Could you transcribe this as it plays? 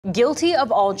Guilty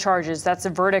of all charges. That's a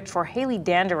verdict for Hailey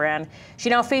Dandurand. She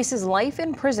now faces life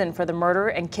in prison for the murder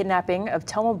and kidnapping of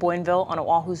Telma Boinville on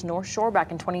Oahu's North Shore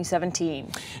back in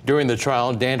 2017. During the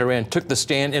trial, Dandurand took the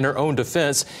stand in her own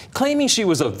defense, claiming she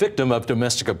was a victim of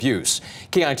domestic abuse.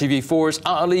 KITV4's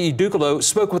Hailey Dandurand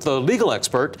spoke with a legal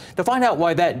expert to find out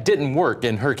why that didn't work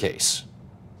in her case.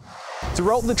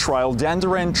 Throughout the trial,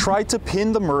 Dandurand tried to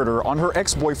pin the murder on her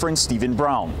ex-boyfriend Stephen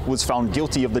Brown, who was found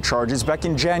guilty of the charges back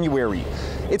in January.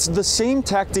 It's the same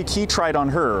tactic he tried on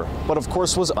her, but of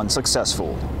course was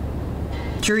unsuccessful.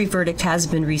 Jury verdict has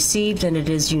been received and it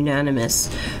is unanimous.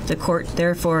 The court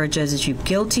therefore judges you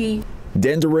guilty.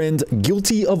 Dandurand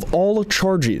guilty of all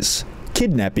charges.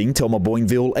 Kidnapping Telma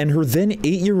Boinville and her then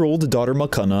 8-year-old daughter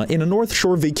Makana in a North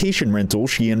Shore vacation rental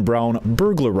she and Brown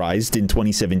burglarized in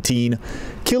 2017,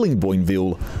 killing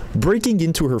Boinville, breaking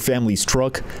into her family's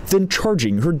truck, then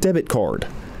charging her debit card.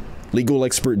 Legal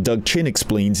expert Doug Chin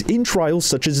explains in trials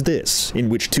such as this, in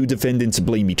which two defendants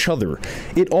blame each other,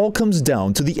 it all comes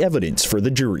down to the evidence for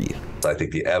the jury. I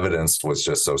think the evidence was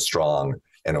just so strong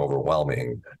and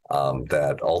overwhelming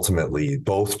that ultimately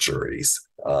both juries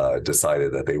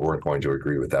decided that they weren't going to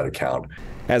agree with that account.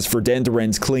 As for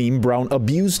Dandurand's claim Brown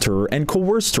abused her and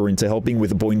coerced her into helping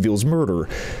with Boinville's murder,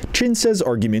 Chin says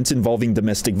arguments involving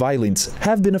domestic violence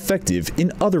have been effective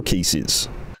in other cases.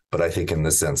 But I think in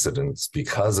this incident,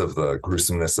 because of the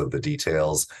gruesomeness of the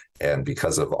details and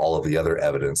because of all of the other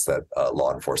evidence that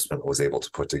law enforcement was able to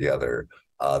put together,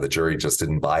 the jury just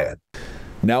didn't buy it.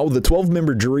 Now, the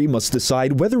 12-member jury must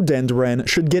decide whether Dandurand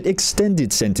should get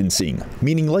extended sentencing,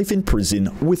 meaning life in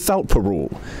prison without parole.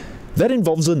 That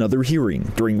involves another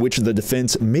hearing, during which the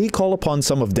defense may call upon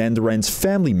some of Dandurand's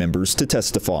family members to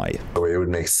testify. So it would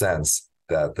make sense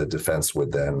that the defense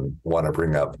would then want to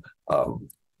bring up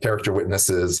character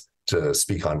witnesses to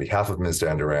speak on behalf of Ms.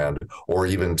 Dandurand, or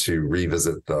even to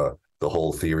revisit the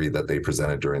whole theory that they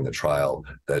presented during the trial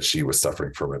that she was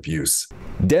suffering from abuse.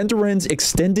 Dandurand's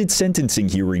extended sentencing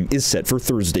hearing is set for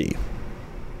Thursday.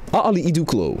 Hailey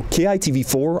Dandurand,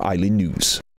 KITV4 Island News.